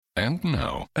And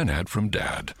now, an ad from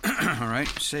Dad. All right,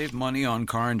 save money on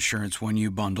car insurance when you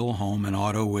bundle home and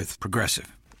auto with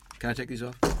Progressive. Can I take these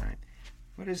off? All right.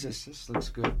 What is this? This looks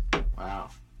good. Wow,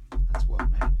 that's well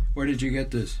made. Where did you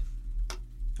get this?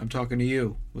 I'm talking to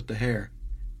you with the hair.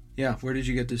 Yeah, where did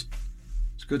you get this?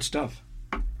 It's good stuff.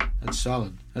 That's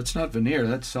solid. That's not veneer,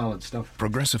 that's solid stuff.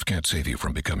 Progressive can't save you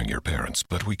from becoming your parents,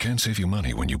 but we can save you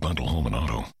money when you bundle home and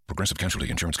auto. Progressive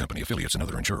Casualty Insurance Company, affiliates, and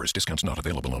other insurers. Discounts not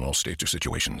available in all states or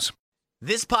situations.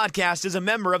 This podcast is a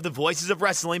member of the Voices of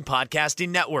Wrestling Podcasting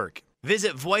Network.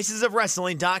 Visit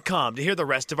voicesofwrestling.com to hear the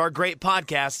rest of our great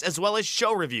podcasts, as well as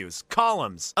show reviews,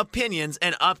 columns, opinions,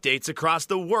 and updates across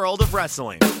the world of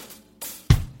wrestling.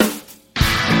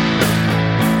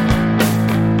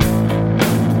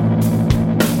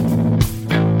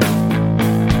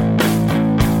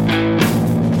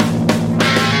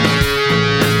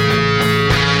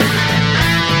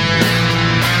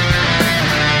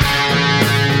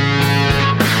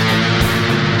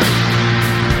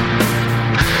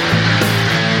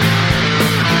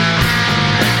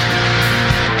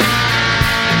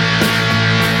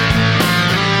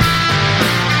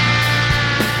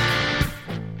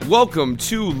 Welcome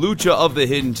to Lucha of the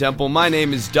Hidden Temple. My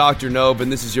name is Dr. Nove,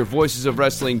 and this is your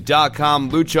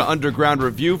VoicesOfWrestling.com Lucha Underground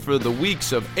review for the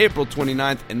weeks of April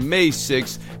 29th and May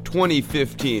 6th,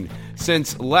 2015.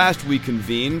 Since last we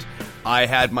convened, I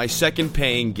had my second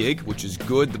paying gig, which is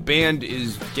good. The band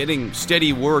is getting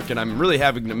steady work, and I'm really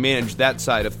having to manage that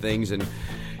side of things, and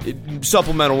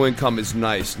supplemental income is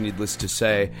nice, needless to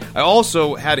say. I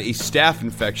also had a staph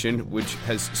infection, which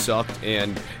has sucked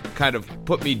and kind of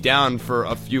put me down for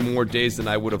a few more days than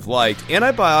I would have liked.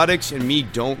 Antibiotics and me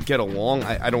don't get along.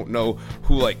 I don't know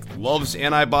who loves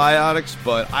antibiotics,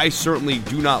 but I certainly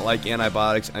do not like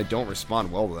antibiotics. I don't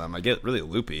respond well to them. I get really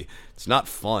loopy. It's not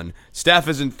fun. Staph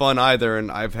isn't fun either,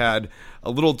 and I've had a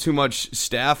little too much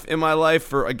staph in my life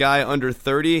for a guy under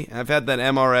 30. I've had that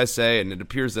MRSA, and it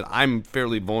appears that I'm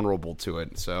fairly vulnerable to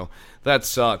it, so that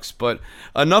sucks. But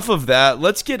enough of that.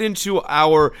 Let's get into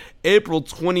our April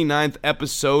 29th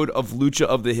episode of Lucha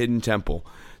of the Hidden Temple.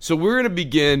 So we're going to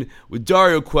begin with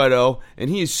Dario Cueto, and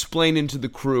he is explaining to the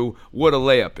crew what a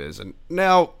layup is. And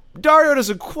now, Dario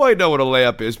doesn't quite know what a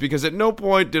layup is, because at no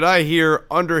point did I hear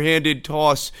underhanded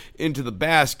toss into the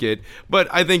basket, but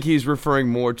I think he's referring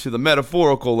more to the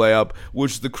metaphorical layup,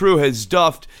 which the crew has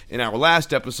duffed in our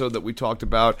last episode that we talked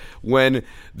about, when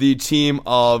the team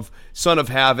of Son of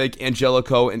Havoc,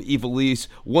 Angelico, and Ivelisse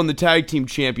won the tag team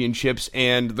championships,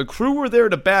 and the crew were there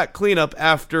to bat cleanup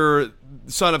after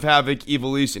Son of Havoc,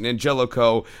 Ivelisse, and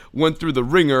Angelico went through the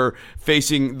ringer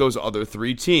facing those other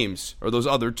three teams, or those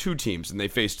other two teams, and they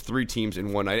faced three teams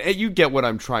in one night. And you get what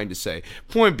I'm trying to say.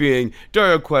 Point being,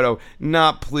 Dario Cueto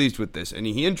not pleased with this, and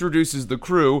he introduces the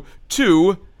crew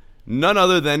to none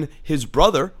other than his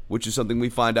brother, which is something we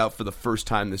find out for the first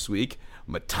time this week,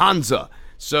 Matanza.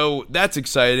 So that's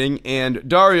exciting, and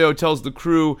Dario tells the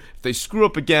crew if they screw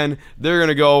up again, they're going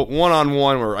to go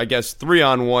one-on-one, or I guess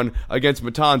three-on-one, against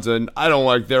Matanza, and I don't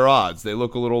like their odds. They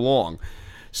look a little long.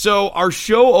 So our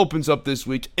show opens up this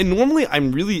week, and normally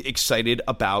I'm really excited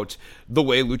about the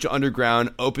way Lucha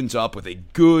Underground opens up with a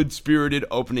good, spirited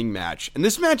opening match. And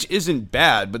this match isn't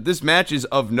bad, but this match is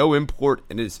of no import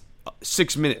and is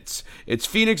 6 minutes. It's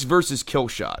Phoenix versus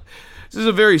Killshot. This is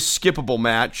a very skippable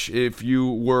match if you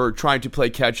were trying to play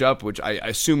catch-up, which I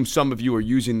assume some of you are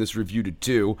using this review to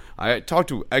do. I talked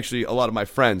to actually a lot of my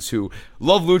friends who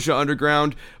love Lucha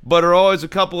Underground, but are always a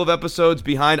couple of episodes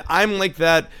behind. I'm like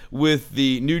that with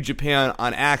the New Japan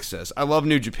on Access. I love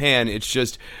New Japan. It's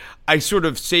just I sort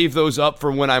of save those up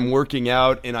for when I'm working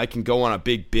out and I can go on a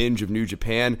big binge of New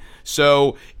Japan.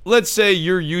 So let's say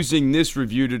you're using this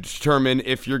review to determine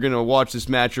if you're going to watch this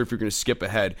match or if you're going to skip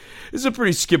ahead. This is a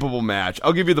pretty skippable match.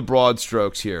 I'll give you the broad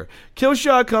strokes here.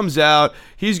 Killshot comes out.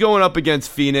 He's going up against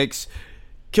Phoenix.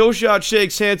 Killshot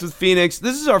shakes hands with Phoenix.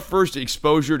 This is our first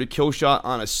exposure to Killshot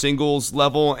on a singles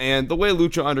level, and the way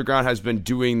Lucha Underground has been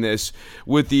doing this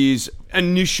with these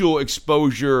initial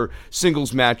exposure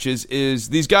singles matches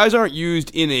is these guys aren't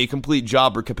used in a complete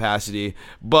jobber capacity,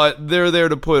 but they're there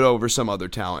to put over some other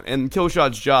talent. And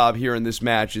Killshot's job here in this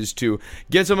match is to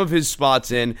get some of his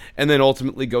spots in and then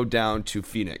ultimately go down to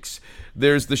Phoenix.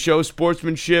 There's the show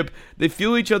sportsmanship. They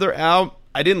feel each other out.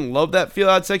 I didn't love that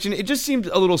feel-out section. It just seemed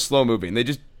a little slow-moving. They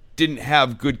just didn't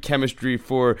have good chemistry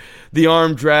for the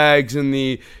arm drags and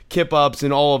the kip-ups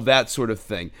and all of that sort of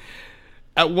thing.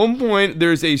 At one point,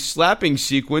 there's a slapping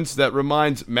sequence that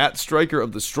reminds Matt Stryker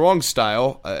of the strong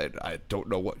style. I don't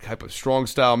know what type of strong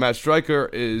style Matt Stryker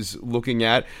is looking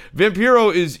at.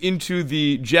 Vampiro is into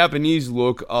the Japanese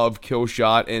look of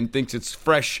Killshot and thinks it's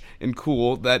fresh and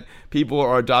cool that people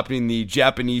are adopting the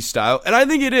Japanese style. And I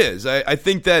think it is. I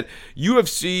think that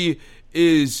UFC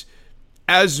is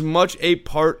as much a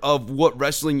part of what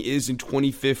wrestling is in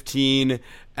 2015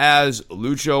 as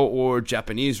Lucha or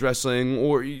Japanese wrestling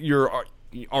or your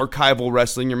archival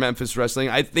wrestling, your Memphis wrestling.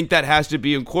 I think that has to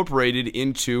be incorporated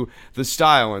into the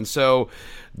style. And so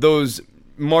those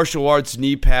martial arts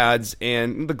knee pads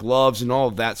and the gloves and all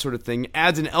of that sort of thing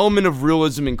adds an element of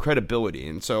realism and credibility.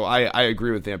 And so I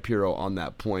agree with Vampiro on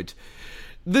that point.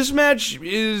 This match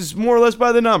is more or less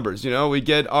by the numbers. We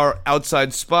get our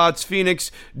outside spots. Phoenix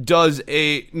does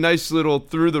a nice little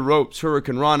through the ropes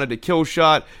Hurricane Rana to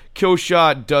Killshot.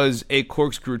 Killshot does a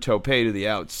corkscrew tope to the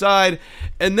outside.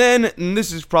 And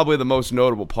this is probably the most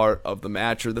notable part of the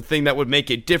match, or the thing that would make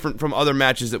it different from other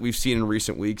matches that we've seen in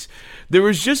recent weeks. There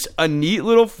was just a neat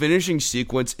little finishing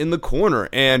sequence in the corner,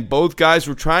 and both guys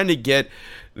were trying to get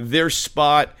their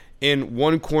spot in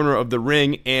one corner of the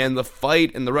ring, and the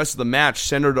fight and the rest of the match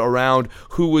centered around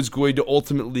who was going to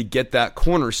ultimately get that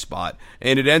corner spot.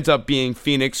 And it ends up being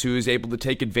Phoenix, who is able to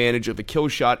take advantage of a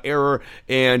Killshot error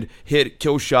and hit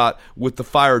Killshot with the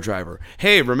fire driver.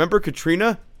 Hey, remember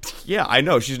Katrina? Yeah, I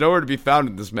know. She's nowhere to be found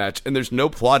in this match, and there's no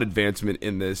plot advancement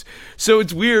in this. So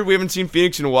it's weird. We haven't seen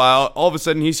Phoenix in a while. All of a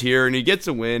sudden, he's here, and he gets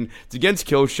a win. It's against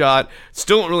Killshot.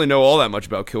 Still don't really know all that much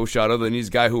about Killshot, other than he's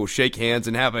a guy who will shake hands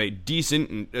and have a decent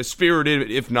and a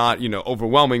spirited, if not,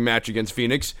 overwhelming match against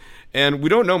Phoenix. And we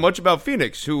don't know much about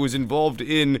Phoenix, who was involved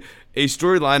in a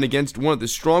storyline against one of the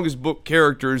strongest book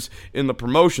characters in the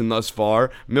promotion thus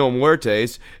far, Mil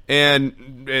Muertes,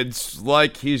 and it's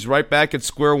like he's right back at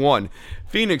square one.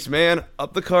 Phoenix, man,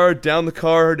 up the card, down the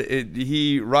card,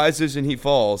 he rises and he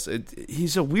falls.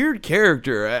 He's a weird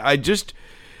character.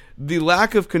 The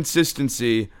lack of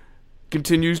consistency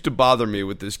continues to bother me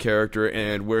with this character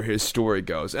and where his story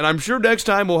goes. And I'm sure next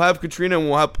time we'll have Katrina and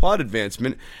we'll have plot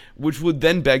advancement, which would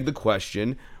then beg the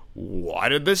question, why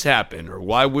did this happen? Or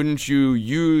why wouldn't you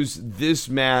use this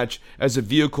match as a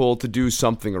vehicle to do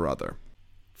something or other?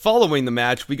 Following the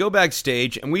match, we go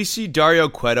backstage and we see Dario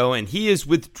Cueto, and he is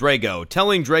with Drago,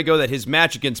 telling Drago that his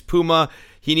match against Puma,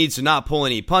 he needs to not pull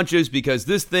any punches because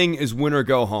this thing is win or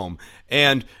go home.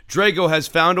 And Drago has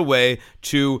found a way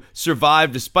to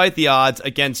survive despite the odds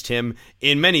against him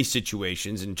in many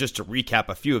situations. And just to recap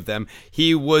a few of them,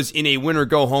 he was in a win or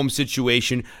go home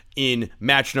situation in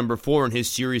match number 4 in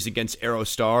his series against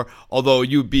Aerostar, although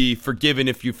you'd be forgiven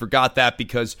if you forgot that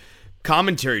because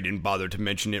commentary didn't bother to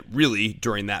mention it really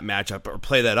during that matchup or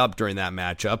play that up during that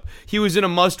matchup. He was in a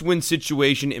must-win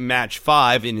situation in match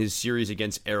 5 in his series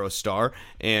against Aerostar,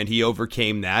 and he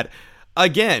overcame that.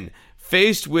 Again,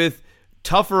 faced with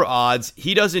tougher odds,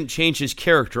 he doesn't change his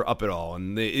character up at all.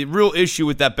 And the real issue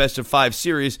with that best of 5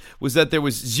 series was that there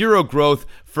was zero growth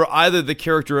for either the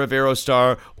character of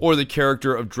Aerostar or the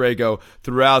character of Drago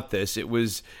throughout this. It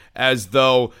was as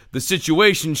though the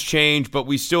situations change, but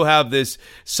we still have this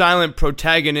silent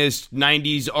protagonist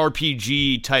 90s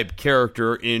RPG type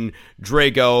character in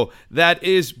Drago that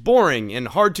is boring and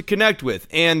hard to connect with.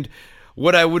 And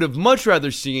what I would have much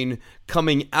rather seen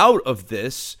coming out of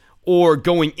this or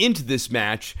going into this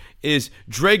match is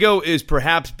Drago is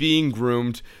perhaps being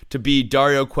groomed to be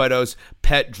Dario Cueto's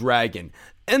pet dragon.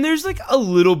 And there's like a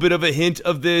little bit of a hint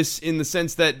of this in the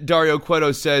sense that Dario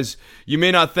Cueto says, you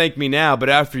may not thank me now, but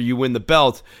after you win the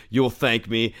belt, you'll thank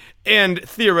me. And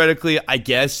theoretically, I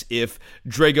guess if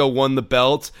Drago won the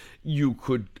belt, you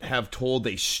could have told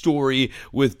a story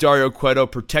with Dario Cueto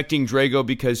protecting Drago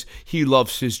because he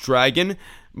loves his dragon.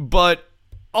 But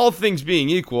all things being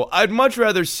equal, I'd much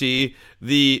rather see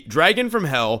the Dragon from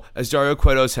Hell as Dario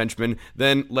Cueto's henchman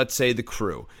than, let's say, the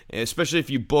Crew. Especially if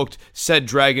you booked said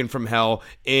Dragon from Hell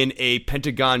in a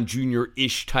Pentagon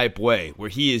Jr.-ish type way, where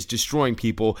he is destroying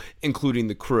people, including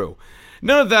the Crew.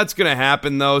 None of that's going to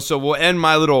happen, though, so we'll end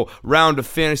my little round of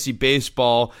fantasy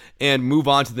baseball and move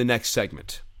on to the next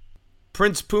segment.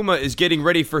 Prince Puma is getting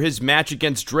ready for his match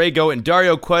against Drago, and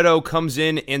Dario Cueto comes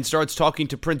in and starts talking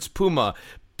to Prince Puma,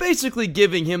 basically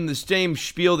giving him the same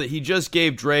spiel that he just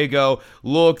gave Drago.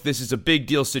 Look, this is a big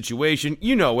deal situation.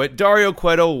 You know it. Dario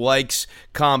Cueto likes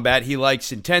combat. He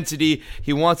likes intensity.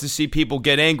 He wants to see people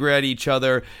get angry at each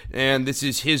other, and this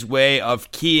is his way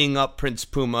of keying up Prince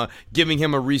Puma, giving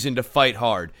him a reason to fight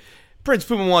hard. Prince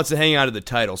Puma wants to hang out of the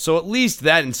title, so at least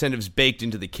that incentive's baked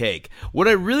into the cake. What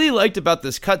I really liked about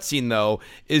this cutscene, though,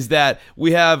 is that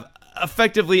we have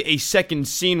effectively a second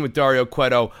scene with Dario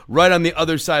Cueto right on the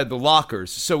other side of the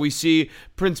lockers. So we see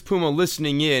Prince Puma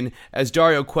listening in as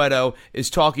Dario Cueto is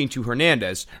talking to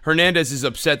Hernandez. Hernandez is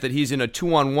upset that he's in a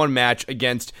 2-on-1 match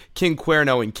against King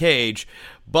Cuerno and Cage,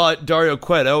 but Dario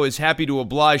Cueto is happy to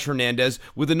oblige Hernandez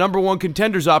with the number one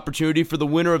contender's opportunity for the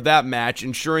winner of that match,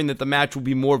 ensuring that the match will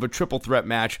be more of a triple threat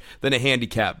match than a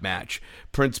handicap match.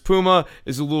 Prince Puma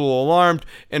is a little alarmed,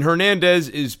 and Hernandez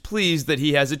is pleased that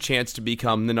he has a chance to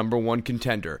become the number one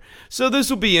contender. So this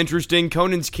will be interesting.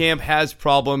 Conan's camp has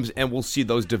problems, and we'll see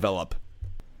those develop.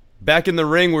 Back in the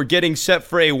ring, we're getting set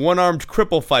for a one-armed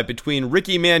cripple fight between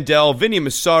Ricky Mandel, Vinny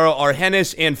Massaro,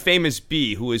 Argenis, and Famous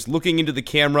B, who is looking into the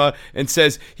camera and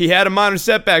says he had a minor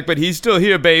setback, but he's still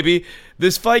here, baby.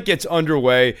 This fight gets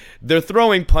underway. They're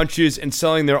throwing punches and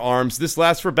selling their arms. This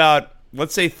lasts for about,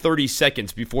 let's say, 30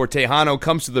 seconds before Tejano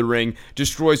comes to the ring,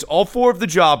 destroys all four of the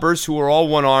jobbers, who are all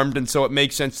one-armed, and so it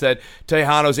makes sense that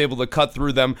Tejano's able to cut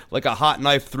through them like a hot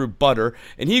knife through butter.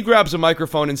 And he grabs a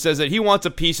microphone and says that he wants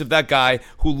a piece of that guy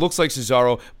who looks like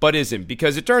Cesaro but isn't,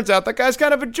 because it turns out that guy's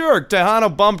kind of a jerk.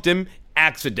 Tejano bumped him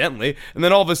accidentally, and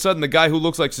then all of a sudden the guy who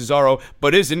looks like Cesaro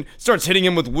but isn't starts hitting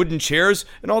him with wooden chairs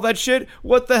and all that shit.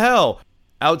 What the hell?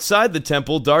 Outside the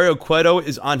temple, Dario Cueto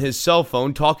is on his cell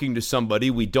phone talking to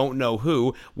somebody, we don't know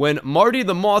who, when Marty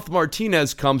the Moth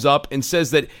Martinez comes up and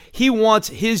says that he wants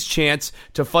his chance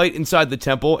to fight inside the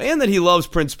temple, and that he loves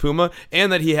Prince Puma,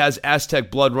 and that he has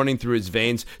Aztec blood running through his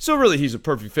veins, so really he's a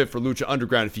perfect fit for Lucha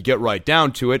Underground if you get right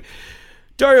down to it.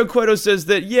 Dario Cueto says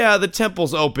that, yeah, the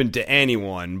temple's open to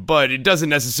anyone, but it doesn't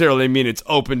necessarily mean it's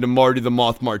open to Marty the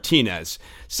Moth Martinez.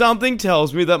 Something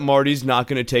tells me that Marty's not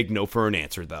going to take no for an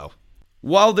answer, though.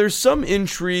 While there's some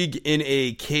intrigue in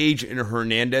a Cage and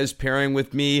Hernandez pairing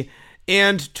with me,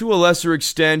 and to a lesser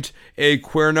extent, a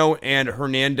Cuerno and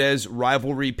Hernandez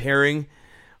rivalry pairing,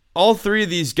 all three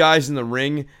of these guys in the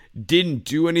ring didn't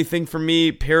do anything for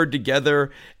me paired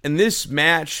together, and this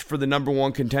match for the number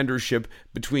one contendership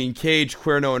between Cage,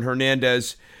 Cuerno, and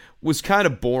Hernandez was kind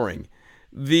of boring.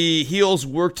 The heels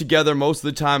worked together most of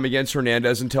the time against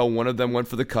Hernandez until one of them went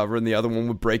for the cover and the other one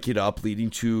would break it up, leading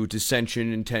to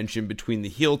dissension and tension between the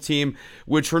heel team,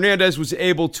 which Hernandez was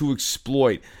able to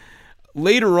exploit.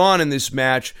 Later on in this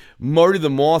match, Marty the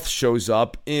Moth shows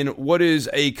up in what is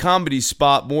a comedy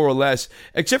spot, more or less,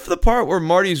 except for the part where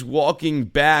Marty's walking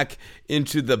back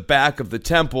into the back of the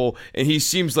temple, and he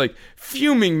seems like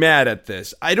fuming mad at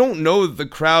this. I don't know that the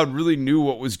crowd really knew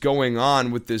what was going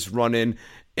on with this run-in,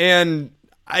 and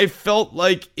I felt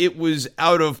like it was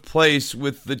out of place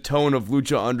with the tone of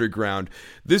Lucha Underground.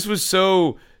 This was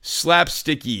so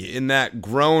slapsticky in that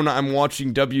grown I'm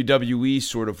watching WWE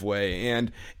sort of way,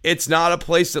 and it's not a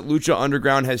place that Lucha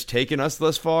Underground has taken us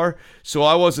thus far, so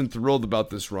I wasn't thrilled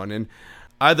about this run-in.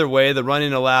 Either way, the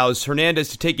run-in allows Hernandez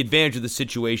to take advantage of the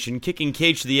situation, kicking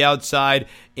Cage to the outside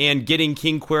and getting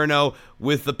King Cuerno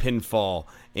with the pinfall.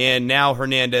 And now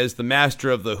Hernandez, the master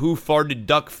of the Who Farted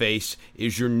Duckface,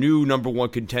 is your new number one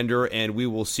contender, and we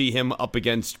will see him up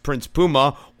against Prince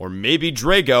Puma, or maybe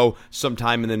Drago,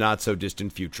 sometime in the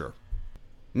not-so-distant future.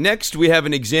 Next, we have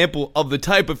an example of the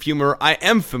type of humor I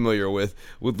am familiar with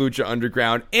Lucha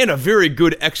Underground, and a very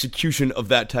good execution of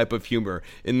that type of humor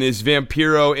in this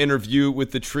Vampiro interview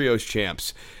with the Trios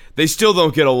champs. They still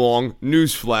don't get along,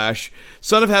 newsflash.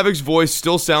 Son of Havoc's voice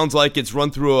still sounds like it's run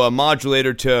through a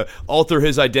modulator to alter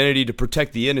his identity to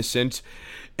protect the innocent.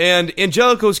 And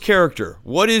Angelico's character,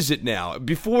 what is it now?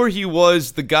 Before he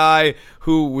was the guy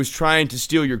who was trying to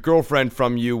steal your girlfriend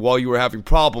from you while you were having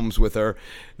problems with her.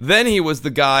 Then he was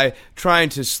the guy trying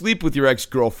to sleep with your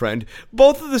ex-girlfriend.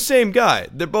 Both are the same guy.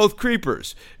 They're both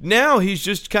creepers. Now he's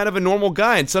just kind of a normal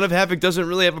guy, and Son of Havoc doesn't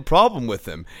really have a problem with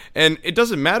him. And it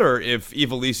doesn't matter if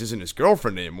Ivelisse isn't his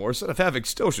girlfriend anymore. Son of Havoc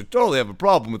still should totally have a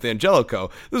problem with Angelico.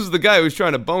 This is the guy who's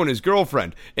trying to bone his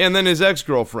girlfriend, and then his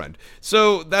ex-girlfriend.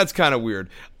 So that's kind of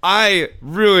weird. I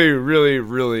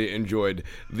really enjoyed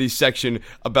the section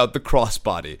about the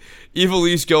crossbody.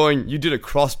 Ivelisse going, you did a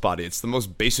crossbody. It's the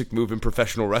most basic move in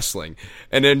professional wrestling.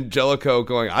 And Angelico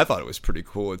going, I thought it was pretty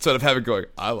cool. Instead of having going,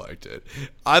 I liked it.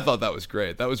 I thought that was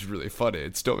great. That was really funny.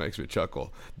 It still makes me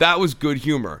chuckle. That was good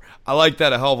humor. I like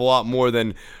that a hell of a lot more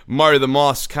than Marty the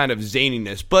Moth's kind of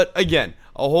zaniness. But again,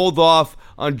 I'll hold off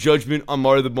on judgment on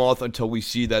Marty the Moth until we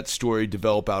see that story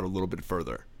develop out a little bit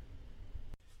further.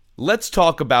 Let's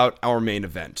talk about our main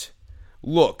event.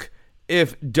 Look,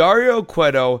 if Dario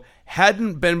Cueto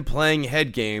hadn't been playing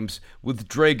head games with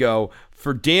Drago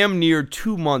for damn near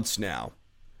 2 months now,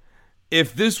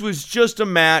 if this was just a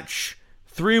match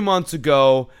 3 months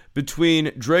ago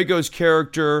between Drago's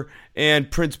character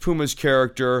and Prince Puma's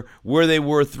character where they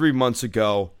were 3 months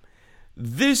ago,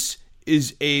 this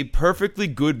is a perfectly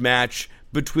good match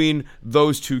between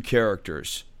those two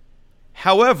characters.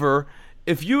 However,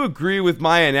 if you agree with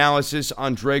my analysis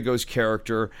on Drago's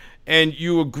character, and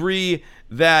you agree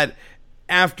that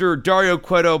after Dario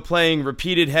Cueto playing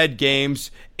repeated head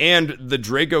games and the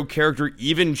Drago character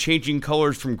even changing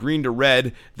colors from green to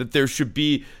red, that there should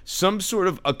be some sort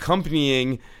of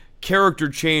accompanying character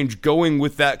change going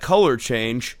with that color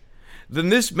change, then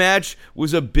this match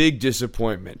was a big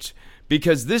disappointment,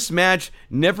 because this match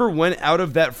never went out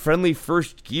of that friendly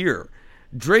first gear.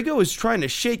 Drago is trying to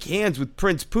shake hands with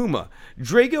Prince Puma.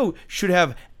 Drago should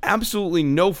have absolutely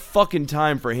no fucking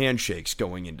time for handshakes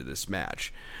going into this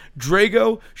match.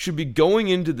 Drago should be going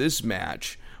into this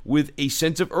match with a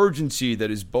sense of urgency that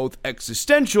is both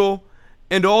existential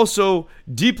and also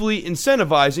deeply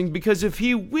incentivizing, because if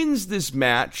he wins this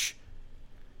match,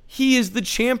 he is the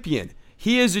champion.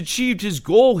 He has achieved his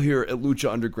goal here at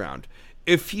Lucha Underground.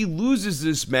 If he loses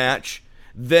this match,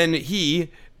 then he,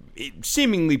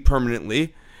 seemingly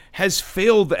permanently, has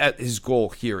failed at his goal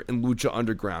here in Lucha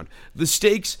Underground. The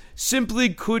stakes simply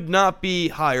could not be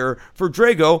higher for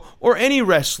Drago, or any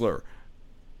wrestler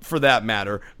for that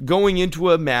matter, going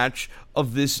into a match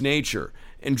of this nature.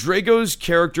 And Drago's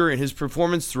character and his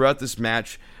performance throughout this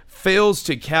match fails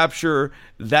to capture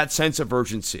that sense of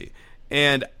urgency.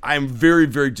 And I'm very,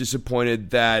 very disappointed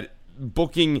that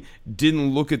booking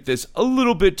didn't look at this a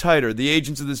little bit tighter. The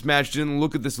agents of this match didn't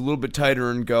look at this a little bit tighter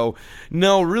and go,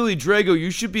 no, really, Drago, you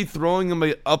should be throwing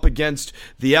him up against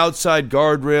the outside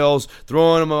guardrails,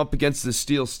 throwing him up against the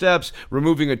steel steps,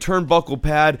 removing a turnbuckle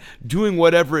pad, doing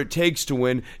whatever it takes to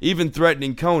win, even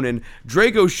threatening Conan.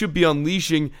 Drago should be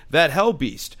unleashing that hell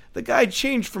beast. The guy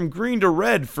changed from green to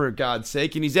red, for God's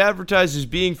sake, and he's advertised as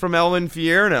being from El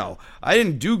Infierno. I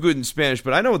didn't do good in Spanish,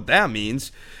 but I know what that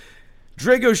means.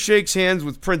 Drago shakes hands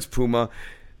with Prince Puma.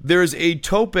 There's a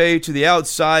tope to the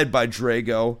outside by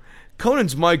Drago.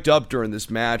 Conan's mic'd up during this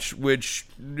match, which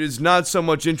is not so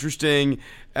much interesting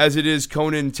as it is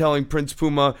Conan telling Prince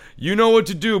Puma, you know what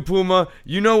to do, Puma,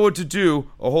 you know what to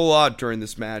do, a whole lot during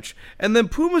this match. And then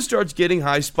Puma starts getting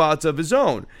high spots of his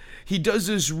own. He does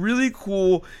this really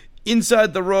cool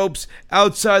inside the ropes,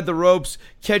 outside the ropes,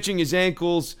 catching his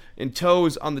ankles and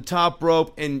toes on the top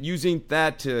rope and using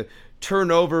that to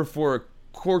turn over for a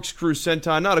corkscrew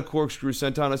senton, not a corkscrew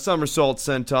senton, a somersault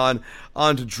senton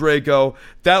onto Drago.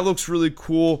 That looks really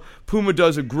cool. Puma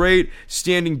does a great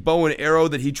standing bow and arrow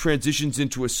that he transitions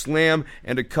into a slam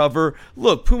and a cover.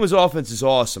 Look, Puma's offense is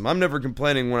awesome. I'm never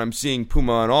complaining when I'm seeing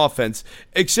Puma on offense,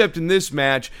 except in this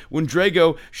match when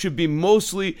Drago should be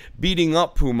mostly beating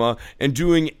up Puma and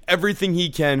doing everything he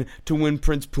can to win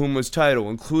Prince Puma's title,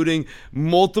 including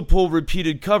multiple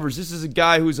repeated covers. This is a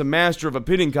guy who's a master of a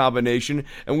pinning combination,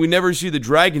 and we never see the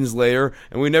Dragon's Lair,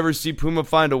 and we never see Puma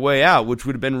find a way out, which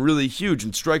would have been really huge,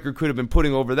 and Stryker could have been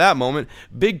putting over that moment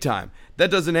big time. That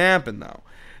doesn't happen, though.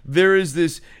 There is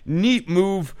this neat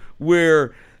move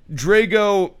where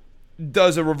Drago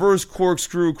does a reverse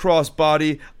corkscrew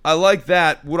crossbody. I like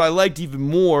that. What I liked even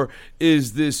more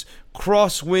is this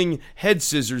cross-swing head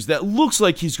scissors that looks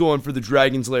like he's going for the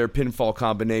Dragon's Lair pinfall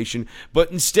combination,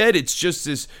 but instead it's just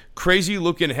this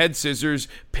crazy-looking head scissors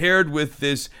paired with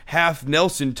this half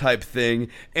Nelson type thing.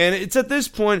 And it's at this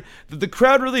point that the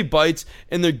crowd really bites,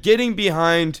 and they're getting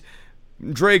behind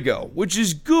Drago, which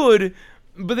is good,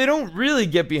 but they don't really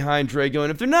get behind Drago. And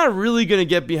if they're not really going to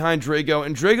get behind Drago,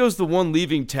 and Drago's the one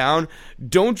leaving town,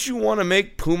 don't you want to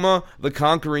make Puma the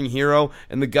conquering hero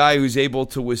and the guy who's able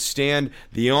to withstand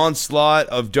the onslaught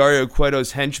of Dario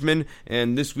Cueto's henchmen,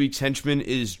 and this week's henchman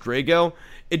is Drago?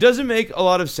 It doesn't make a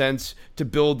lot of sense to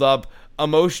build up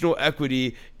emotional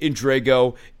equity in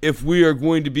Drago if we are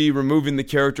going to be removing the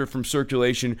character from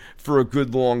circulation for a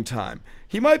good long time.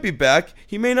 He might be back.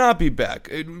 He may not be back.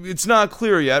 It's not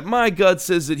clear yet. My gut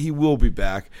says that he will be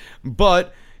back.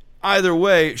 But either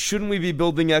way, shouldn't we be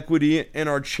building equity in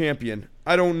our champion?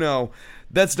 I don't know.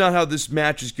 That's not how this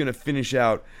match is going to finish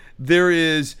out. There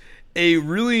is a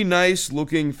really nice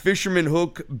looking fisherman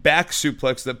hook back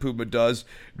suplex that Puma does.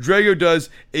 Drago does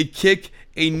a kick,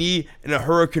 a knee, and a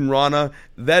Hurricane Rana.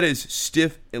 That is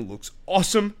stiff and looks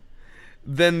awesome.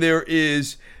 Then there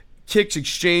is kicks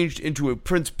exchanged into a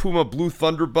Prince Puma Blue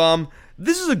Thunder Bomb.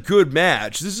 This is a good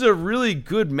match. This is a really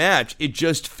good match. It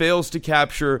just fails to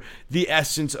capture the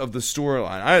essence of the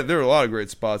storyline. There are a lot of great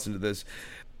spots into this.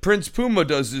 Prince Puma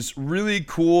does this really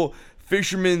cool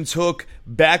fisherman's hook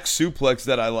back suplex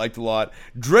that I liked a lot.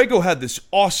 Drago had this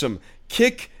awesome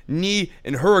kick, knee,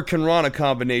 and Hurricane Rana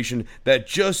combination that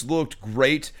just looked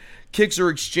great. Kicks are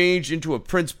exchanged into a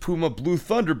Prince Puma Blue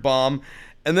Thunder Bomb,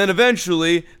 And then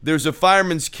eventually, there's a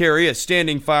fireman's carry, a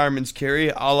standing fireman's carry,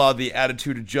 a la the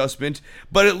attitude adjustment,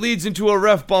 but it leads into a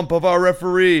ref bump of our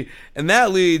referee, and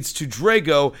that leads to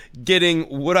Drago getting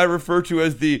what I refer to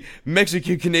as the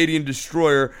Mexican-Canadian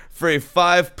Destroyer for a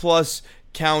 5+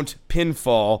 count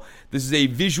pinfall. This is a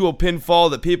visual pinfall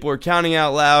that people are counting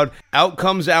out loud. Out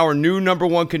comes our new number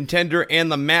one contender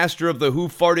and the master of the Who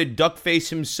Farted Duckface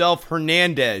himself,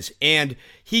 Hernandez, and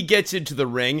he gets into the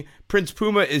ring. Prince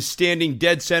Puma is standing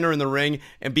dead center in the ring,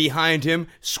 and behind him,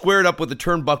 squared up with the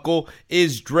turnbuckle,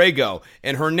 is Drago.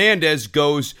 And Hernandez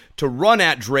goes to run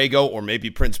at Drago, or maybe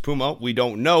Prince Puma, we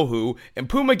don't know who, and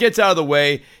Puma gets out of the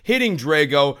way, hitting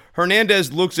Drago.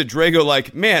 Hernandez looks at Drago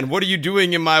like, man, what are you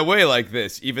doing in my way like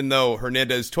this? Even though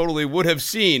Hernandez totally would have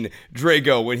seen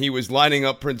Drago when he was lining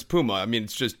up Prince Puma. I mean,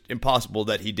 it's just impossible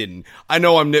that he didn't. I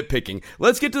know I'm nitpicking.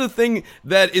 Let's get to the thing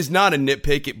that is not a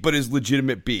nitpick, but is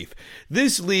legitimate beef.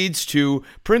 This leads to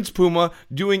Prince Puma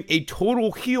doing a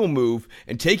total heel move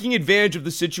and taking advantage of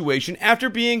the situation after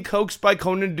being coaxed by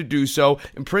Conan to do so,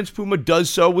 and Prince Puma does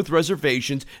so with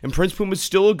reservations, and Prince Puma's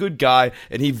still a good guy,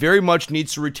 and he very much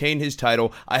needs to retain his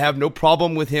title. I have no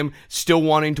problem with him still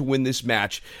wanting to win this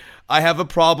match. I have a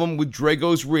problem with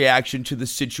Drago's reaction to the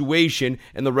situation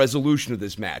and the resolution of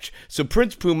this match. So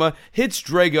Prince Puma hits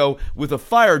Drago with a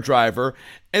fire driver,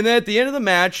 and then at the end of the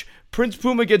match, Prince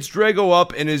Puma gets Drago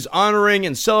up and is honoring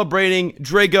and celebrating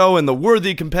Drago and the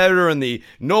worthy competitor and the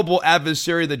noble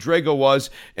adversary that Drago was,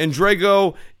 and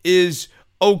Drago is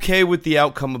okay with the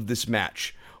outcome of this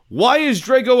match. Why is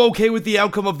Drago okay with the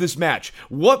outcome of this match?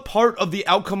 What part of the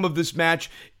outcome of this match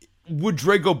would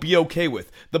Drago be okay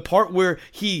with? The part where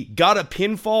he got a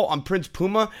pinfall on Prince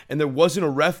Puma and there wasn't a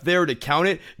ref there to count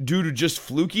it due to just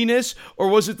flukiness? Or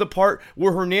was it the part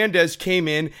where Hernandez came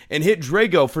in and hit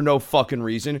Drago for no fucking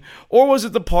reason? Or was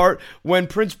it the part when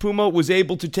Prince Puma was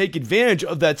able to take advantage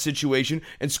of that situation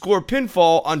and score a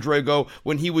pinfall on Drago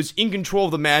when he was in control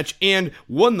of the match and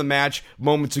won the match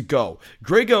moments ago?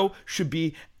 Drago should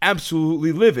be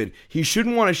absolutely livid. He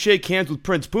shouldn't want to shake hands with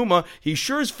Prince Puma. He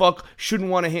sure as fuck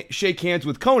shouldn't want to shake hands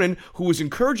with Conan, who was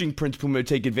encouraging Prince Puma to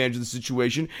take advantage of the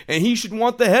situation, and he should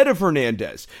want the head of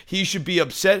Hernandez. He should be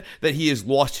upset that he has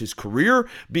lost his career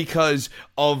because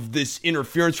of this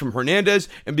interference from Hernandez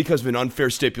and because of an unfair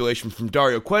stipulation from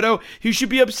Dario Cueto. He should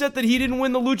be upset that he didn't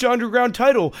win the Lucha Underground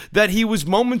title that he was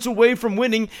moments away from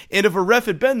winning, and if a ref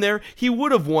had been there, he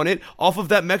would have won it off of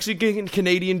that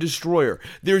Mexican-Canadian Destroyer.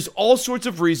 There's all sorts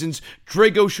of reasons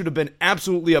Drago should have been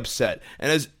absolutely upset.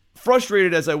 And as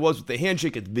frustrated as I was with the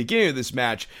handshake at the beginning of this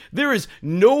match, there is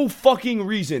no fucking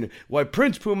reason why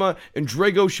Prince Puma and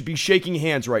Drago should be shaking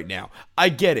hands right now. I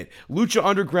get it. Lucha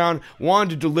Underground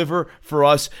wanted to deliver for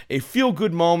us a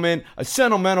feel-good moment, a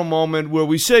sentimental moment where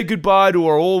we say goodbye to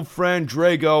our old friend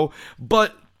Drago,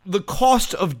 but the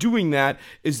cost of doing that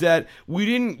is that we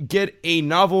didn't get a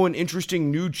novel and interesting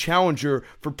new challenger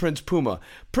for Prince Puma.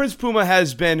 Prince Puma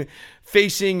has been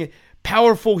facing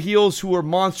powerful heels who are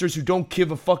monsters who don't give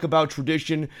a fuck about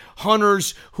tradition,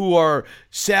 hunters who are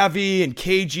savvy and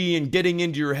cagey and getting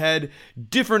into your head,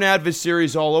 different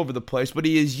adversaries all over the place, but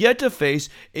he is yet to face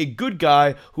a good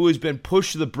guy who has been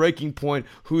pushed to the breaking point,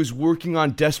 who is working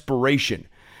on desperation.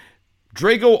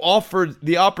 Drago offered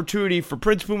the opportunity for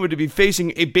Prince Puma to be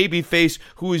facing a babyface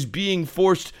who is being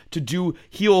forced to do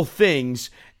heel things,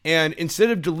 and instead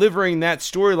of delivering that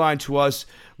storyline to us,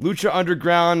 Lucha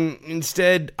Underground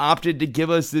instead opted to give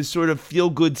us this sort of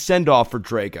feel-good send-off for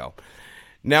Drago.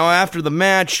 Now, after the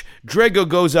match, Drago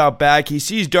goes out back. He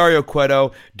sees Dario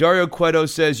Cueto. Dario Cueto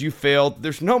says, "You failed."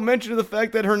 There's no mention of the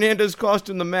fact that Hernandez cost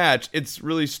him the match. It's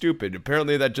really stupid.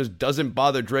 Apparently, that just doesn't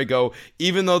bother Drago,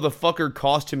 even though the fucker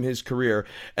cost him his career.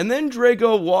 And then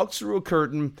Drago walks through a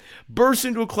curtain, bursts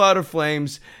into a cloud of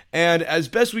flames, and as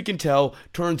best we can tell,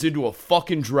 turns into a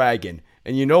fucking dragon.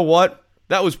 And you know what?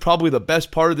 That was probably the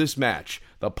best part of this match.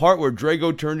 The part where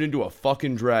Drago turned into a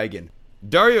fucking dragon.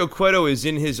 Dario Cueto is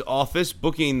in his office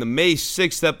booking the May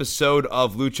 6th episode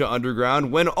of Lucha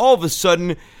Underground when all of a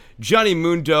sudden Johnny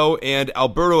Mundo and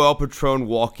Alberto El Patron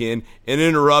walk in and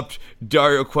interrupt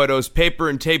Dario Cueto's paper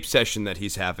and tape session that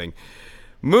he's having.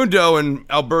 Mundo and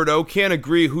Alberto can't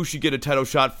agree who should get a title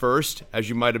shot first. As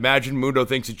you might imagine, Mundo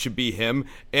thinks it should be him,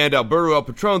 and Alberto El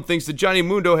Patron thinks that Johnny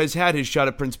Mundo has had his shot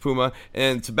at Prince Puma,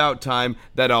 and it's about time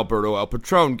that Alberto El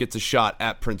Patron gets a shot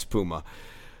at Prince Puma.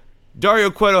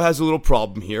 Dario Cueto has a little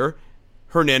problem here.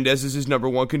 Hernandez is his number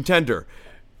one contender.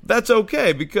 That's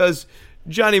okay, because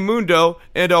Johnny Mundo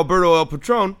and Alberto El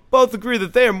Patron both agree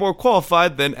that they are more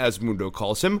qualified than, as Mundo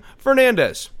calls him,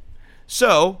 Fernandez.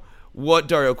 So, what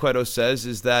Dario Cueto says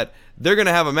is that they're going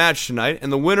to have a match tonight, and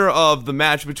the winner of the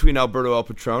match between Alberto El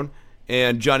Patron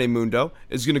and Johnny Mundo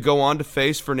is going to go on to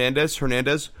face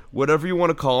Hernandez, whatever you want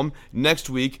to call him, next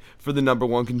week for the number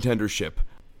one contendership.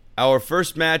 Our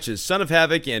first match is Son of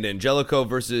Havoc and Angelico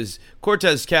versus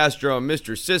Cortez Castro and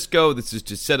Mr. Cisco. This is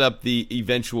to set up the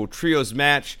eventual trios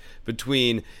match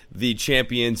between the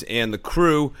champions and the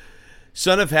crew.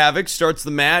 Son of Havoc starts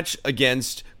the match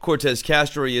against Cortez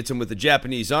Castro. He hits him with a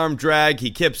Japanese arm drag.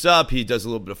 He kips up. He does a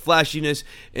little bit of flashiness.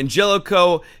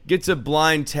 Angelico gets a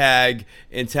blind tag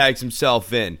and tags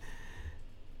himself in.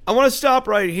 I want to stop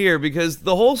right here because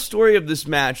the whole story of this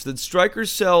match that Stryker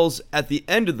sells at the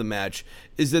end of the match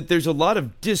is that there's a lot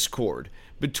of discord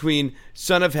between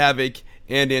Son of Havoc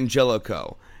and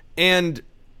Angelico. And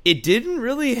it didn't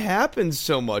really happen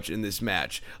so much in this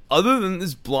match other than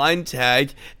this blind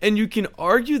tag. And you can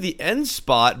argue the end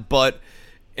spot, but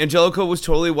Angelico was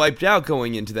totally wiped out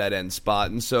going into that end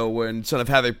spot. And so when Son of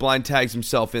Havoc blind tags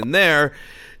himself in there,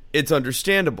 it's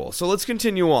understandable. So let's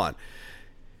continue on.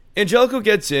 Angelico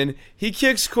gets in, he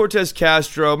kicks Cortez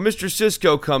Castro, Mr.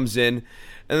 Cisco comes in,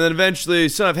 and then eventually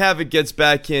Son of Havoc gets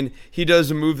back in. He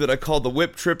does a move that I call the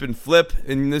whip, trip, and flip.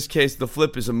 In this case, the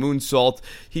flip is a moonsault.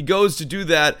 He goes to do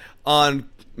that on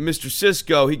Mr.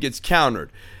 Cisco, he gets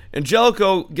countered.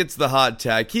 Angelico gets the hot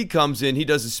tag, he comes in, he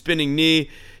does a spinning knee,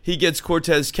 he gets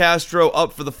Cortez Castro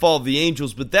up for the Fall of the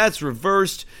Angels, but that's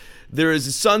reversed. There is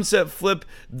a sunset flip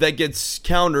that gets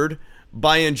countered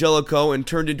by Angelico and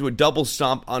turned into a double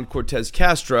stomp on Cortez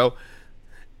Castro.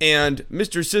 And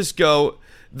Mr. Cisco,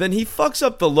 then he fucks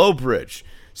up the low bridge.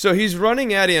 So he's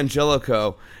running at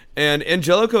Angelico, and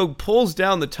Angelico pulls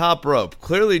down the top rope,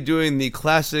 clearly doing the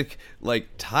classic,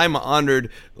 time-honored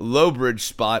low bridge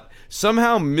spot.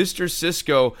 Somehow Mr.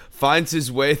 Cisco finds his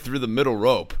way through the middle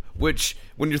rope, which,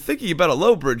 when you're thinking about a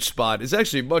low bridge spot, is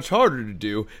actually much harder to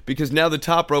do because now the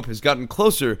top rope has gotten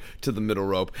closer to the middle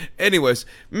rope. Anyways,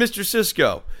 Mr.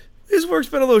 Cisco, his work's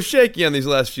been a little shaky on these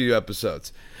last few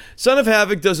episodes. Son of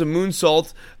Havoc does a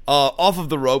moonsault off of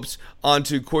the ropes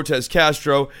onto Cortez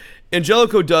Castro.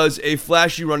 Angelico does a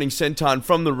flashy running senton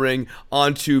from the ring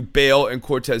onto Bale and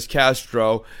Cortez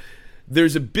Castro.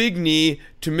 There's a big knee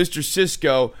to Mr.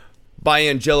 Cisco by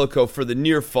Angelico for the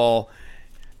near fall.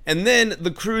 And then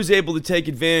the crew's able to take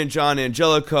advantage on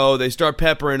Angelico. They start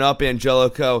peppering up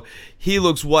Angelico. He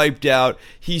looks wiped out.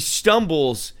 He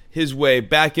stumbles his way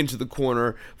back into the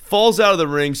corner, falls out of the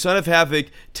ring. Son of Havoc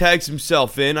tags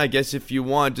himself in. I guess if you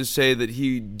want to say that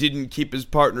he didn't keep his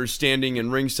partner standing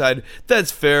in ringside,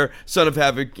 that's fair. Son of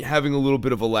Havoc having a little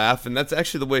bit of a laugh, and that's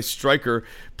actually the way Stryker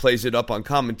plays it up on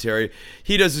commentary.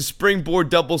 He does a springboard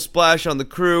double splash on the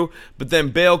crew, but then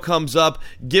Bale comes up,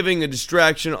 giving a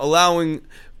distraction, allowing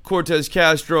Cortez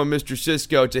Castro and Mr.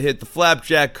 Cisco to hit the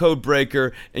flapjack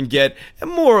codebreaker and get a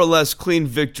more or less clean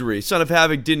victory. Son of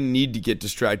Havoc didn't need to get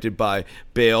distracted by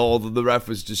Bale, although the ref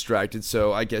was distracted,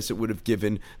 so I guess it would have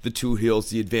given the two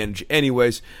heels the advantage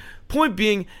anyways. Point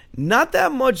being, not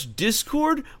that much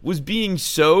discord was being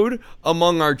sowed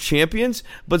among our champions,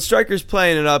 but Stryker's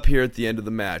playing it up here at the end of the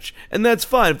match. And that's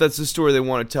fine if that's the story they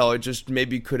want to tell. It just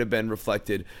maybe could have been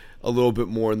reflected a little bit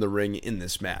more in the ring in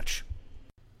this match.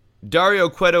 Dario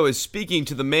Cueto is speaking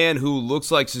to the man who looks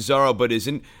like Cesaro but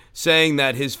isn't, saying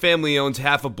that his family owns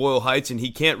half of Boyle Heights and he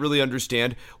can't really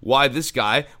understand why this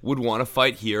guy would want to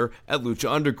fight here at Lucha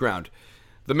Underground.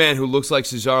 The man who looks like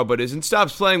Cesaro but isn't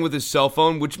stops playing with his cell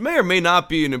phone, which may or may not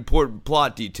be an important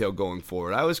plot detail going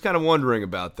forward. I was kind of wondering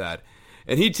about that.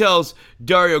 And he tells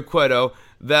Dario Cueto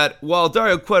that while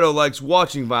Dario Cueto likes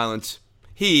watching violence,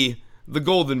 he, the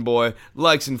Golden Boy,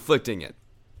 likes inflicting it.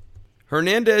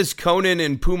 Hernandez, Conan,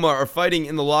 and Puma are fighting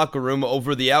in the locker room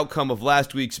over the outcome of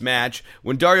last week's match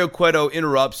when Dario Cueto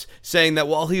interrupts, saying that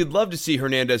while he'd love to see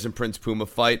Hernandez and Prince Puma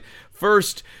fight,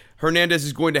 first, Hernandez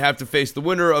is going to have to face the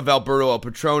winner of Alberto El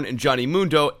Patron and Johnny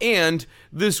Mundo, and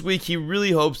this week he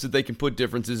really hopes that they can put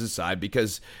differences aside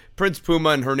because Prince Puma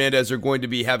and Hernandez are going to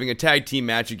be having a tag team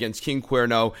match against King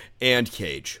Cuerno and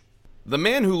Cage. The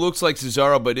man who looks like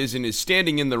Cesaro but isn't is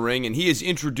standing in the ring, and he is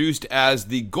introduced as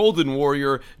the Golden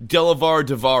Warrior Delavar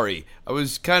Daivari. I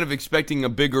was kind of expecting a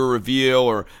bigger reveal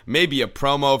or maybe a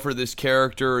promo for this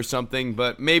character or something,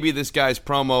 but maybe this guy's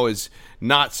promo is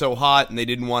not so hot and they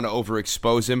didn't want to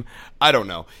overexpose him. I don't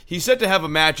know. He's set to have a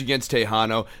match against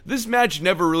Tejano. This match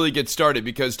never really gets started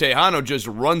because Tejano just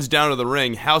runs down to the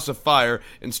ring, House of Fire,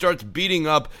 and starts beating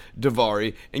up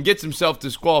Daivari and gets himself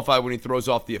disqualified when he throws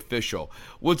off the official.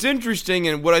 What's interesting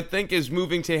and what I think is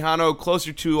moving Tejano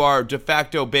closer to our de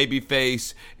facto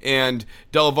babyface and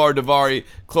Delavar Daivari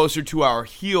closer to our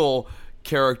heel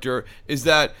character is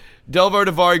that Delvar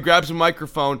Daivari grabs a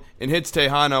microphone and hits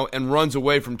Tejano and runs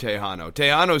away from Tejano.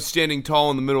 Tejano's standing tall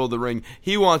in the middle of the ring.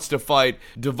 He wants to fight.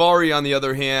 Daivari, on the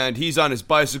other hand, he's on his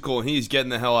bicycle and he's getting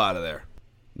the hell out of there.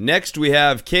 Next, we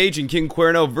have Cage and King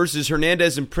Cuerno versus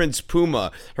Hernandez and Prince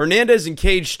Puma. Hernandez and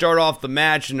Cage start off the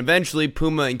match, and eventually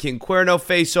Puma and King Cuerno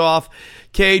face off.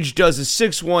 Cage does a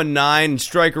 619, and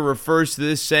Stryker refers to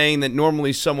this, saying that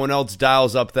normally someone else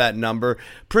dials up that number.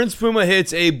 Prince Puma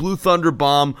hits a Blue Thunder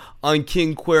Bomb on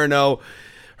King Cuerno.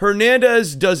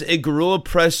 Hernandez does a gorilla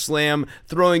press slam,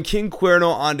 throwing King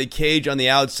Cuerno onto Cage on the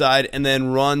outside, and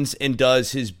then runs and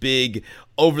does his big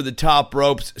over-the-top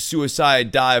ropes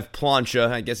suicide dive plancha.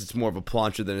 I guess it's more of a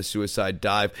plancha than a suicide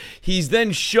dive. He's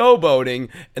then showboating,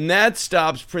 and that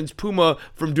stops Prince Puma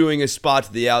from doing a spot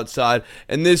to the outside,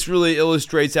 and this really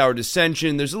illustrates our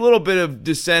dissension. There's a little bit of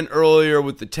dissent earlier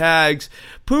with the tags.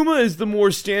 Puma is the more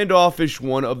standoffish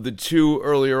one of the two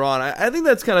earlier on. I think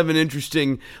that's kind of an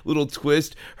interesting little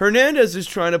twist. Hernandez is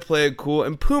trying to play it cool,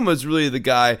 and Puma's really the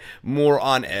guy more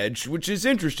on edge, which is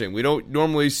interesting. We don't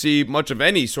normally see much of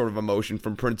any sort of emotion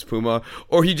from Prince Puma,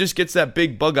 or he just gets that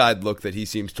big bug-eyed look that he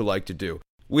seems to like to do.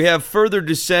 We have further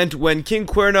dissent when King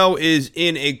Cuerno is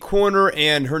in a corner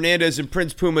and Hernandez and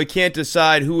Prince Puma can't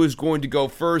decide who is going to go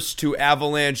first to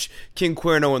avalanche King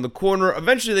Cuerno in the corner.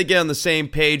 Eventually they get on the same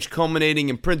page, culminating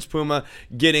in Prince Puma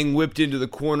getting whipped into the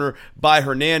corner by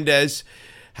Hernandez.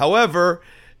 However,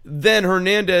 then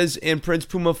Hernandez and Prince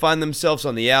Puma find themselves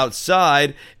on the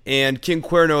outside, and King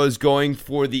Cuerno is going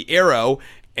for the arrow,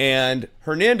 and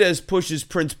Hernandez pushes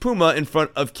Prince Puma in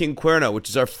front of King Cuerno, which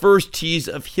is our first tease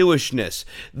of heelishness.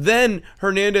 Then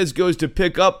Hernandez goes to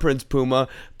pick up Prince Puma.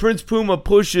 Prince Puma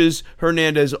pushes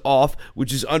Hernandez off,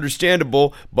 which is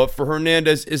understandable, but for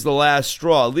Hernandez is the last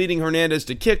straw, leading Hernandez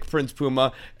to kick Prince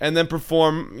Puma and then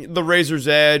perform the Razor's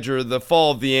Edge or the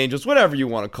Fall of the Angels, whatever you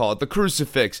want to call it, the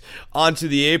crucifix, onto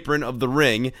the apron of the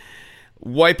ring,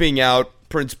 wiping out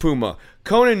Prince Puma.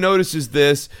 Conan notices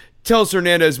this, tells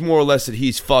Hernandez more or less that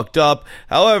he's fucked up.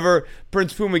 However,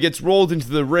 Prince Puma gets rolled into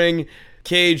the ring.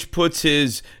 Cage puts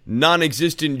his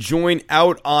non-existent joint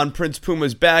out on Prince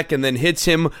Puma's back and then hits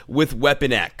him with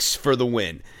Weapon X for the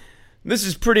win. This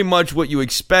is pretty much what you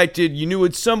expected. You knew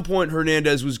at some point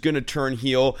Hernandez was going to turn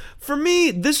heel. For me,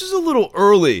 this is a little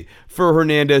early for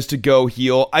Hernandez to go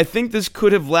heel. I think this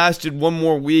could have lasted one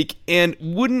more week and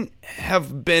wouldn't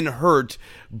have been hurt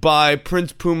by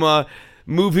Prince Puma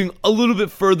moving a little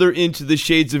bit further into the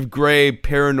shades of gray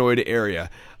paranoid area.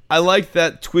 I like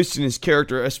that twist in his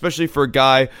character, especially for a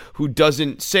guy who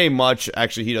doesn't say much.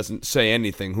 Actually, he doesn't say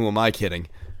anything. Who am I kidding?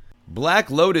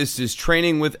 Black Lotus is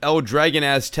training with El Dragon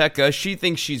Azteca. She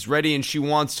thinks she's ready and she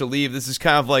wants to leave. This is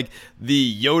kind of like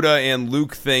the Yoda and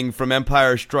Luke thing from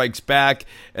Empire Strikes Back.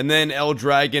 And then El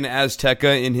Dragon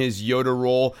Azteca, in his Yoda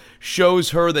role,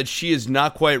 shows her that she is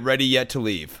not quite ready yet to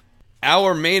leave.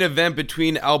 Our main event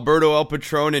between Alberto El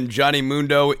Patron and Johnny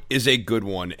Mundo is a good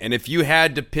one, and if you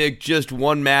had to pick just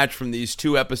one match from these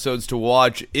two episodes to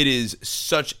watch, it is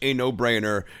such a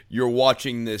no-brainer you're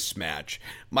watching this match.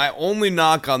 My only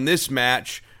knock on this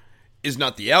match is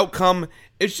not the outcome,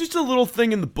 it's just a little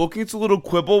thing in the booking, it's a little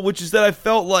quibble, which is that I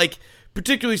felt like,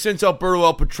 particularly since Alberto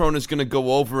El Patron is going to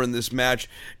go over in this match,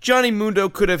 Johnny Mundo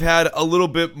could have had a little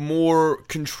bit more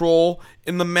control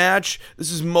in the match.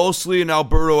 This is mostly an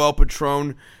Alberto El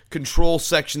Patron control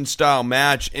section style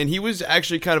match, and he was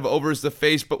actually kind of over as the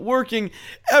face, but working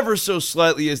ever so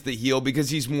slightly as the heel because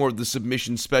he's more of the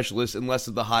submission specialist and less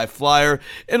of the high flyer,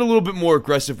 and a little bit more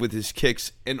aggressive with his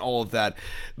kicks and all of that.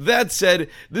 That said,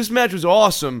 this match was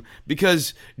awesome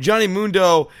because Johnny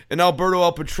Mundo and Alberto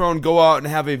El Patron go out and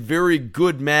have a very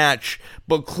good match,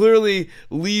 but clearly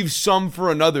leave some for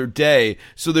another day,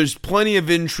 so there's plenty of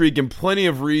intrigue and plenty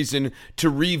of reason to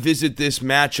revisit this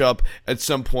matchup at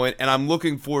some point, and I'm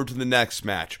looking forward to the next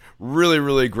match. Really,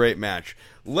 really great match.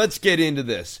 Let's get into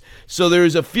this. So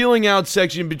there's a feeling out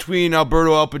section between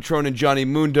Alberto El Patron and Johnny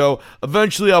Mundo.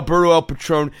 Eventually, Alberto El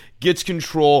Patron gets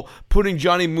control, putting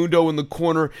Johnny Mundo in the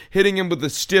corner, hitting him with a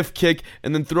stiff kick,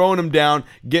 and then throwing him down,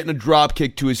 getting a drop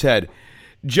kick to his head.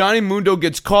 Johnny Mundo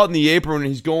gets caught in the apron and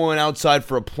he's going outside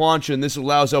for a plancha, and this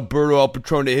allows Alberto El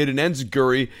Patron to hit an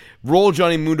enziguri, roll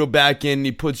Johnny Mundo back in, and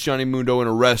he puts Johnny Mundo in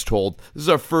a rest hold. This is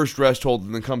our first rest hold,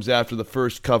 and then comes after the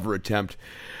first cover attempt.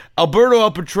 Alberto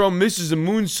El Patron misses a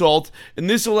moonsault, and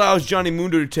this allows Johnny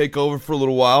Mundo to take over for a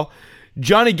little while.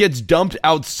 Johnny gets dumped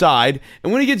outside,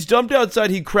 and when he gets dumped outside,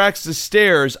 he cracks the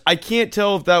stairs. I can't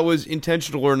tell if that was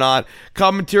intentional or not.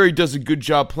 Commentary does a good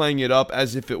job playing it up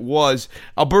as if it was.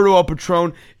 Alberto El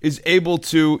Patron is able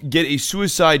to get a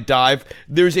suicide dive.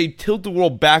 There's a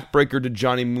tilt-a-whirl backbreaker to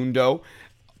Johnny Mundo.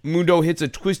 Mundo hits a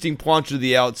twisting plancha to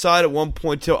the outside at one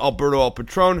point to Alberto El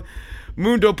Patron.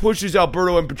 Mundo pushes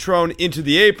Alberto El Patron into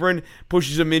the apron,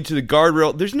 pushes him into the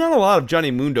guardrail. There's not a lot of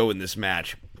Johnny Mundo in this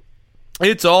match.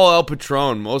 It's all El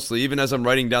Patron, mostly, even as I'm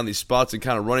writing down these spots and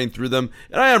kind of running through them.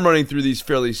 And I am running through these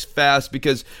fairly fast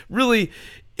because, really,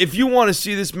 if you want to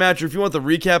see this match or if you want the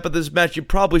recap of this match, you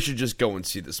probably should just go and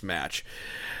see this match.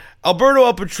 Alberto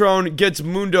El Patron gets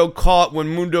Mundo caught when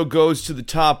Mundo goes to the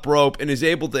top rope and is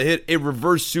able to hit a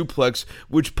reverse suplex,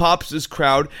 which pops this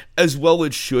crowd, as well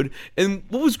it should. And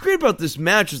what was great about this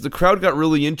match is the crowd got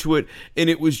really into it, and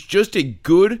it was just a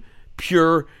good,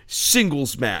 pure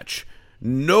singles match.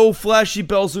 No flashy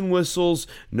bells and whistles,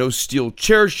 no steel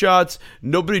chair shots,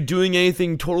 nobody doing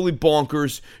anything totally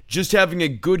bonkers, just having a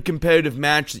good competitive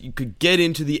match that you could get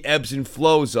into the ebbs and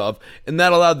flows of, and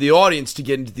that allowed the audience to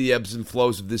get into the ebbs and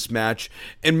flows of this match,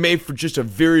 and made for just a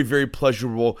very, very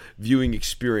pleasurable viewing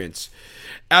experience.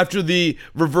 After the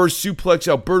reverse suplex,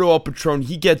 Alberto El Patron,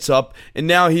 he gets up, and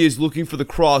now he is looking for the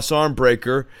cross arm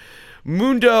breaker.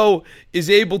 Mundo is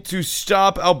able to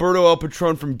stop Alberto El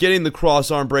Patron from getting the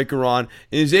cross arm breaker on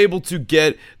and is able to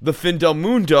get the Fin del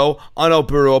Mundo on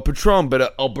Alberto El Patron,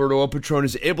 but Alberto El Patron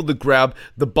is able to grab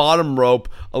the bottom rope,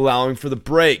 allowing for the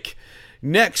break.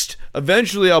 Next,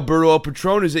 eventually Alberto El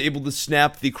Patron is able to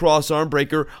snap the cross arm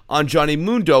breaker on Johnny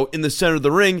Mundo in the center of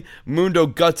the ring. Mundo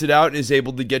guts it out and is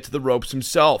able to get to the ropes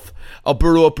himself.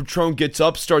 Alberto El Patron gets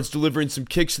up, starts delivering some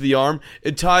kicks to the arm.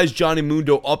 It ties Johnny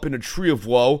Mundo up in a tree of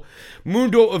woe.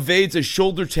 Mundo evades a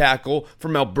shoulder tackle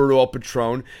from Alberto El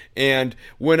Patron, and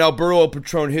when Alberto El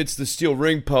Patron hits the steel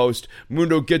ring post,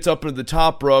 Mundo gets up into the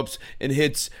top ropes and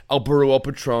hits Alberto El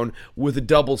Patron with a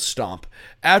double stomp.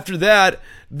 After that,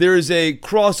 there is a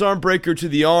cross arm breaker to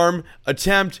the arm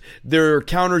attempt. There are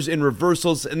counters and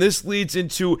reversals, and this leads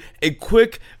into a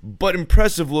quick but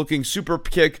impressive looking super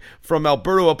kick from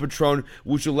Alberto El Patron,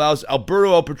 which allows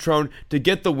Alberto El Patron to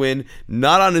get the win,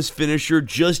 not on his finisher,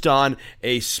 just on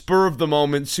a spur of the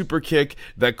moment super kick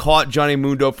that caught Johnny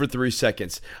Mundo for 3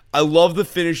 seconds. I love the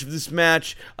finish of this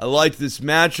match. I liked this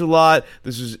match a lot.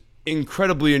 This was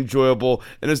incredibly enjoyable,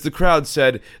 and as the crowd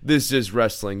said, this is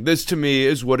wrestling. This to me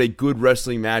is what a good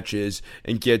wrestling match is,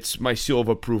 and gets my seal of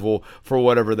approval for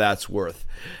whatever that's worth.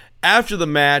 After the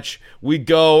match, we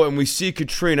go and we see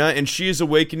Katrina, and she is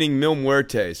awakening Mil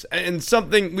Muertes. And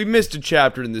something, we missed a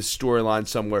chapter in this storyline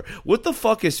somewhere. What the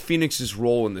fuck is Phoenix's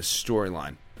role in this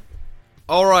storyline?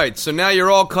 Alright, so now you're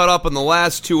all caught up on the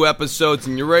last 2 episodes,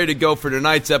 and you're ready to go for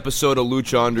tonight's episode of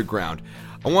Lucha Underground.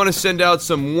 I want to send out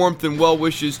some warmth and well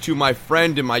wishes to my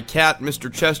friend and my cat,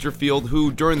 Mr. Chesterfield,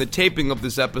 who, during the taping of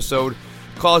this episode,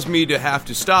 caused me to have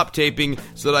to stop taping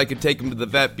so that I could take him to the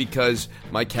vet because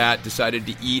my cat decided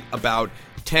to eat about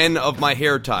 10 of my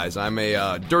hair ties. I'm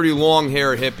a dirty long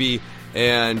hair hippie,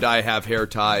 and I have hair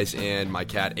ties, and my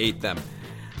cat ate them.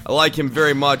 I like him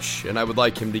very much, and I would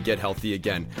like him to get healthy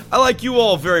again. I like you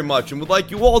all very much, and would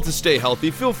like you all to stay healthy.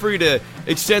 Feel free to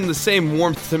extend the same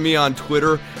warmth to me on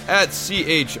Twitter, at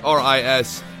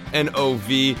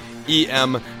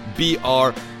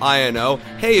CHRISNOVEMBRINO.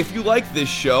 Hey, if you like this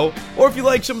show, or if you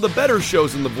like some of the better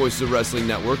shows on the Voices of Wrestling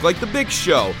Network, like The Big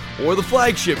Show, or The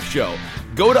Flagship Show,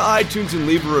 go to iTunes and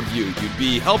leave a review. You'd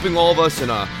be helping all of us,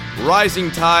 and a rising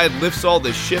tide lifts all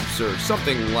the ships, or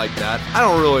something like that. I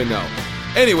don't really know.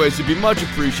 Anyways, it'd be much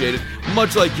appreciated,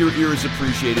 much like your ear is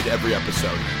appreciated every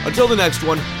episode. Until the next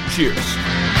one, cheers.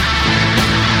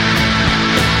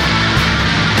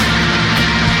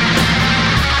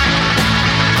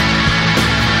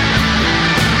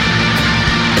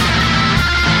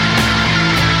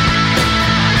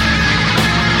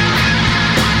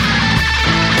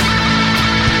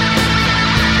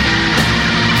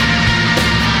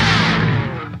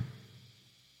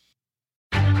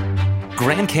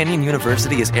 Grand Canyon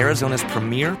University is Arizona's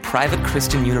premier private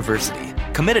Christian university,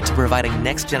 committed to providing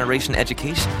next-generation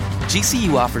education.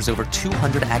 GCU offers over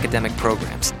 200 academic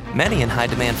programs, many in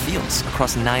high-demand fields,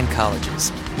 across 9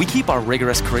 colleges. We keep our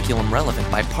rigorous curriculum relevant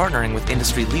by partnering with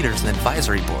industry leaders and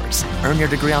advisory boards. Earn your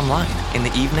degree online, in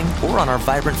the evening, or on our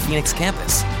vibrant Phoenix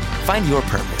campus. Find your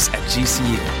purpose at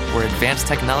GCU, where advanced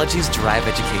technologies drive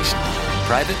education.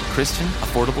 Private, Christian,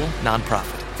 affordable,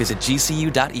 nonprofit. Visit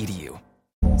gcu.edu.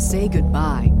 Say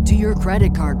goodbye to your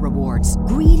credit card rewards.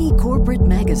 Greedy corporate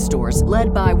mega stores,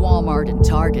 led by Walmart and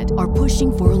Target, are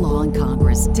pushing for a law in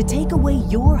Congress to take away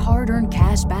your hard-earned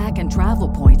cash back and travel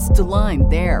points to line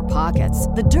their pockets.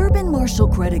 The Durbin-Marshall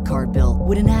credit card bill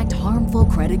would enact harmful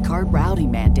credit card routing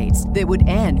mandates that would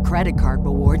end credit card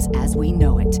rewards as we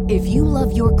know it. If you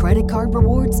love your credit card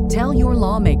rewards, tell your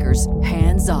lawmakers,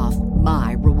 hands off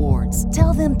my rewards.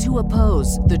 Tell them to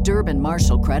oppose the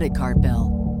Durbin-Marshall credit card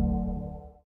bill.